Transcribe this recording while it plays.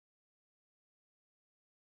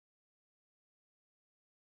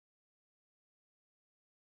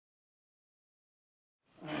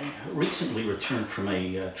recently returned from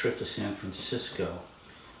a trip to San Francisco.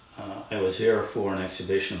 I was there for an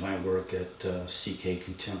exhibition of my work at CK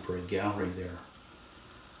Contemporary Gallery there.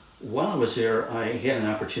 While I was there, I had an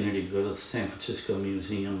opportunity to go to the San Francisco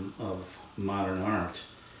Museum of Modern Art,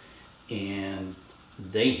 and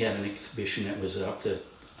they had an exhibition that was up that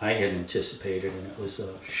I hadn't anticipated, and it was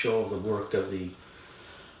a show of the work of the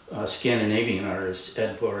Scandinavian artist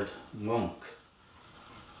Edvard Munch.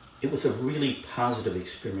 It was a really positive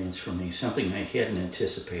experience for me, something I hadn't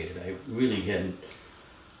anticipated. I really hadn't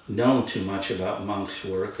known too much about Munch's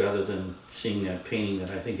work other than seeing that painting that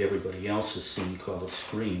I think everybody else has seen called A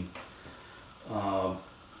Scream.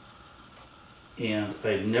 And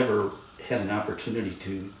I'd never had an opportunity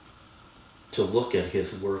to look at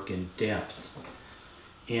his work in depth.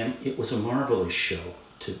 And it was a marvelous show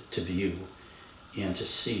to view and to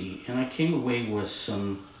see. And I came away with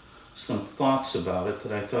some thoughts about it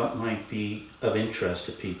that I thought might be of interest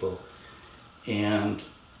to people. And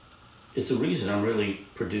it's the reason I'm really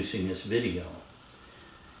producing this video.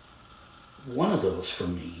 One of those for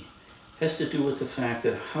me has to do with the fact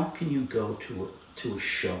that how can you go to a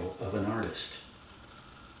show of an artist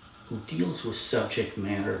who deals with subject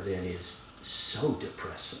matter that is so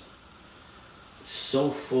depressing, so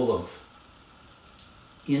full of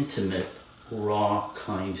intimate, raw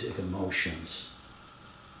kinds of emotions,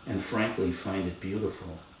 and frankly find it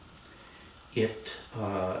beautiful.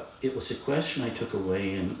 It was a question I took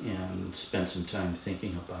away and spent some time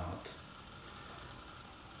thinking about.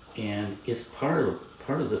 And it's part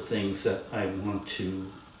of the things that I want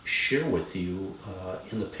to share with you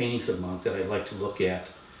in the paintings of Munch that I'd like to look at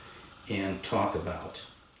and talk about.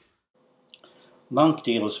 Munch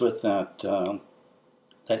deals with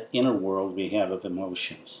that inner world we have of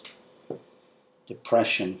emotions.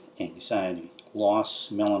 Depression, anxiety,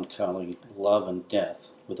 loss, melancholy, love, and death,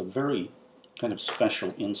 with a very kind of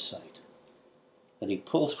special insight that he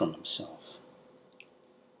pulls from himself.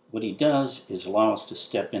 What he does is allow us to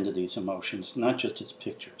step into these emotions, not just as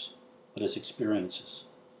pictures, but as experiences.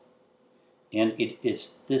 And it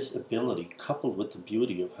is this ability, coupled with the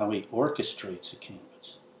beauty of how he orchestrates a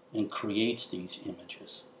canvas and creates these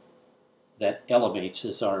images, that elevates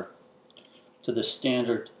his art to the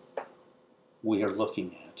standard we are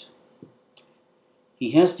looking at.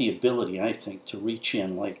 He has the ability, I think, to reach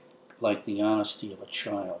in like the honesty of a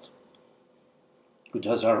child who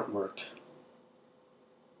does artwork.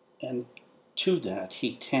 And to that,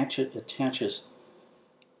 he attaches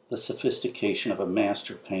the sophistication of a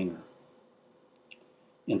master painter.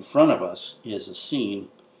 In front of us is a scene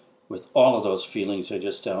with all of those feelings I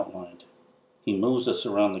just outlined. He moves us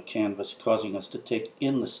around the canvas, causing us to take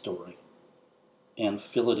in the story and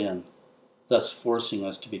fill it in, thus forcing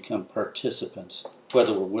us to become participants,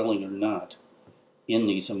 whether we're willing or not, in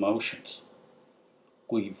these emotions.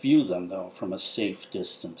 We view them, though, from a safe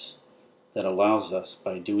distance that allows us,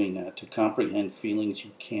 by doing that, to comprehend feelings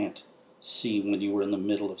you can't see when you were in the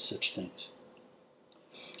middle of such things.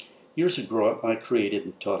 Years ago, I created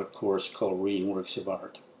and taught a course called Reading Works of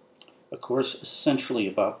Art, a course essentially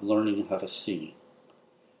about learning how to see.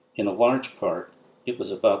 In a large part, it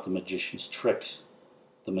was about the magician's tricks,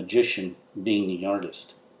 the magician being the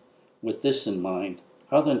artist. With this in mind,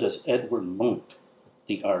 how then does Edvard Munch,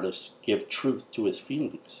 the artist, give truth to his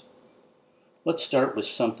feelings? Let's start with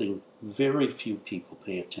something very few people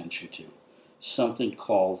pay attention to, something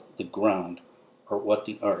called the ground, or what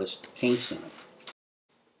the artist paints on.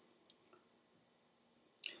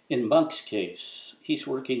 In Munch's case, he's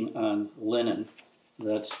working on linen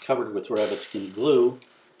that's covered with rabbit skin glue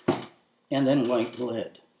and then white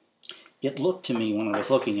lead. It looked to me when I was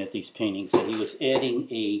looking at these paintings that he was adding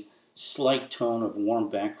a slight tone of warm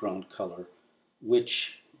background color,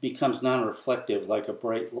 which becomes non-reflective like a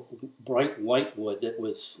bright white wood that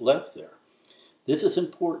was left there. This is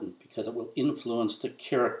important because it will influence the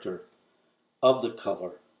character of the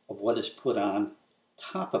color of what is put on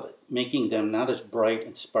top of it, making them not as bright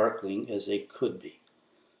and sparkling as they could be.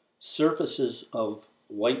 Surfaces of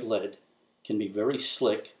white lead can be very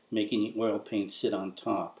slick, making the oil paint sit on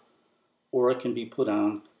top, or it can be put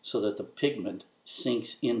on so that the pigment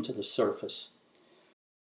sinks into the surface.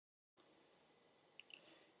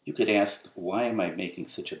 You could ask, why am I making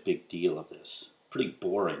such a big deal of this? Pretty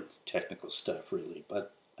boring technical stuff, really,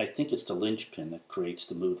 but I think it's the linchpin that creates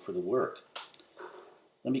the mood for the work.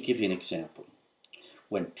 Let me give you an example.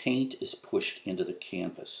 When paint is pushed into the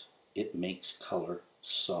canvas, it makes color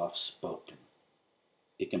soft-spoken.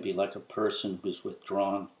 It can be like a person who's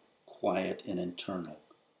withdrawn, quiet, and internal.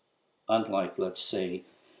 Unlike, let's say,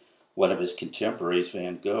 one of his contemporaries,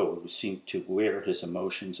 Van Gogh, who seemed to wear his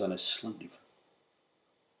emotions on his sleeve,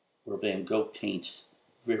 where Van Gogh paints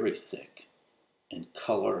very thick, and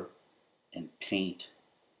color and paint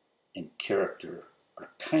and character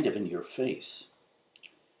are kind of in your face.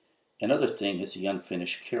 Another thing is the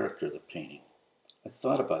unfinished character of the painting. I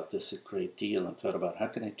thought about this a great deal and thought about how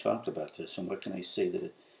can I talk about this and what can I say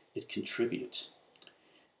that it contributes.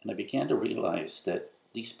 And I began to realize that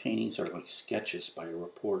these paintings are like sketches by a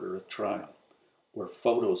reporter at trial, where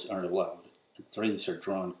photos aren't allowed and things are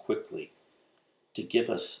drawn quickly to give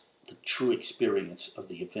us the true experience of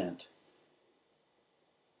the event.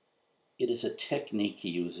 It is a technique he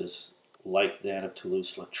uses like that of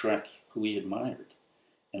Toulouse-Lautrec, who he admired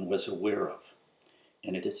and was aware of.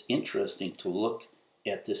 And it is interesting to look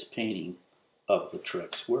at this painting of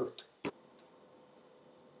Lautrec's work.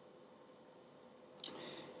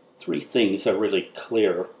 Three things are really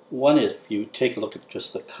clear. One, if you take a look at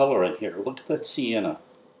just the color in here, look at that sienna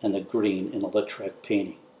and the green in a Lautrec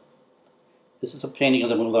painting. This is a painting of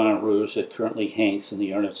the Moulin Rouge that currently hangs in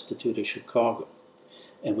the Art Institute of Chicago.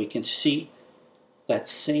 And we can see that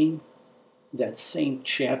same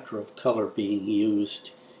chapter of color being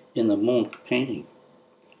used in the Munch painting.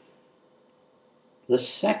 The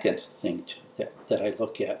second thing that I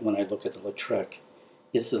look at when I look at the Lautrec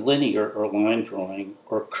is the linear or line drawing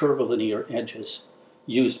or curvilinear edges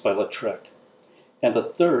used by Lautrec. And the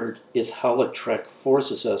third is how Lautrec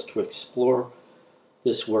forces us to explore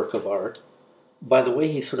this work of art by the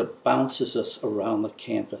way he sort of bounces us around the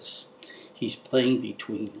canvas. He's playing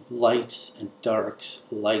between lights and darks,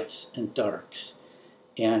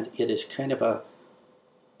 and it is kind of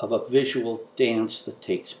a visual dance that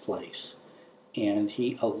takes place. And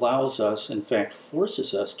he allows us, in fact,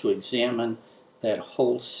 forces us to examine that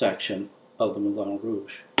whole section of the Moulin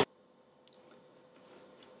Rouge.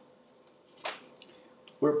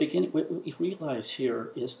 What we realize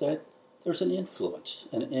here is that there's an influence,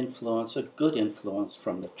 a good influence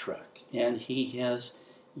from Lautrec, and he has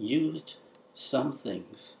used some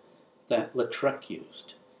things that Lautrec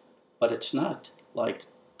used, but it's not like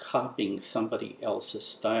copying somebody else's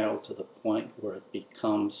style to the point where it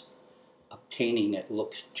becomes a painting that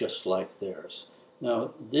looks just like theirs.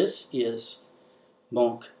 Now, this is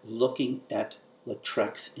Munch looking at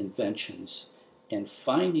Lautrec's inventions and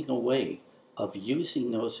finding a way of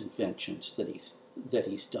using those inventions that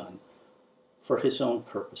he's done for his own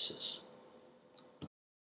purposes.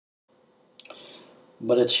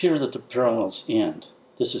 But it's here that the parallels end.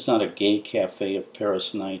 This is not a gay cafe of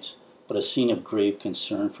Paris nights, but a scene of grave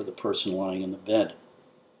concern for the person lying in the bed.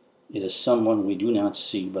 It is someone we do not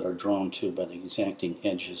see but are drawn to by the exacting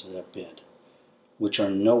edges of that bed, which are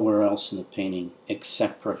nowhere else in the painting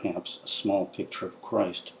except perhaps a small picture of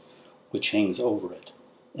Christ, which hangs over it,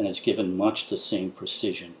 and is given much the same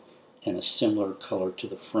precision and a similar color to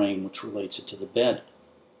the frame which relates it to the bed.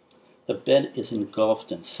 The bed is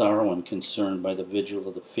engulfed in sorrow and concern by the vigil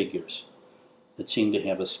of the figures that seem to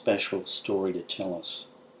have a special story to tell us.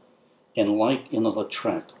 And like in the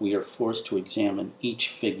Lautrec, we are forced to examine each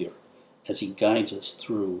figure as he guides us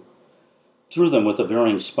through them with the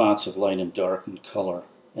varying spots of light and dark and color,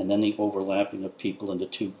 and then the overlapping of people into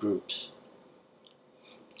two groups.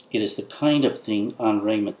 It is the kind of thing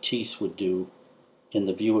Henri Matisse would do in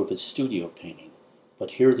the view of his studio painting,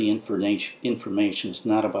 but here the information is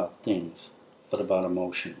not about things, but about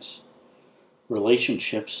emotions.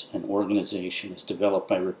 Relationships and organization is developed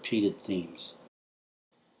by repeated themes.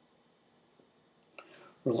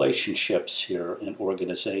 Relationships here and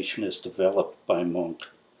organization is developed by Munch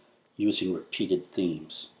using repeated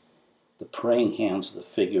themes. The praying hands of the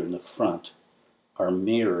figure in the front are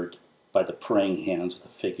mirrored by the praying hands of the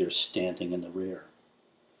figure standing in the rear.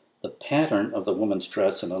 The pattern of the woman's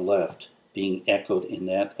dress on the left being echoed in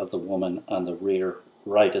that of the woman on the rear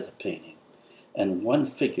right of the painting, and one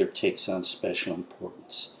figure takes on special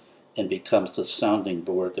importance and becomes the sounding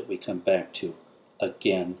board that we come back to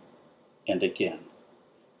again and again,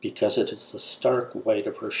 because it is the stark white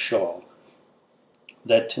of her shawl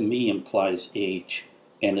that to me implies age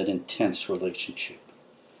and an intense relationship.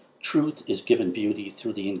 Truth is given beauty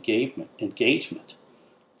through the engagement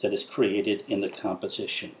that is created in the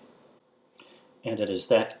composition. And it is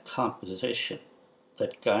that composition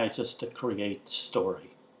that guides us to create the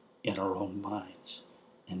story in our own minds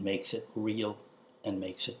and makes it real and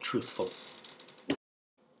makes it truthful.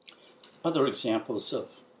 Other examples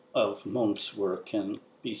of Munch's work can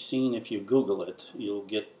be seen if you Google it. You'll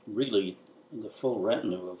get really the full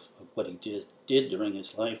retinue of what he did during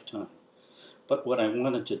his lifetime. But what I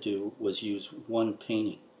wanted to do was use one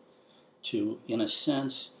painting to, in a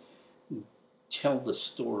sense, tell the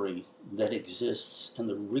story that exists and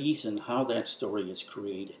the reason how that story is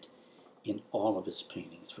created in all of his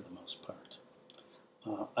paintings for the most part.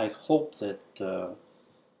 I hope that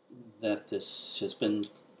that this has been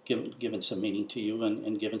given some meaning to you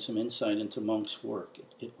and given some insight into Munch's work.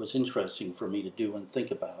 It was interesting for me to do and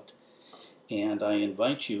think about. And I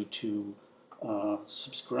invite you to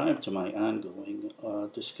subscribe to my ongoing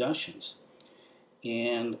discussions.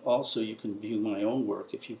 And also you can view my own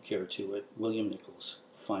work if you care to at William Nichols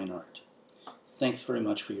Fine Art. Thanks very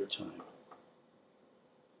much for your time.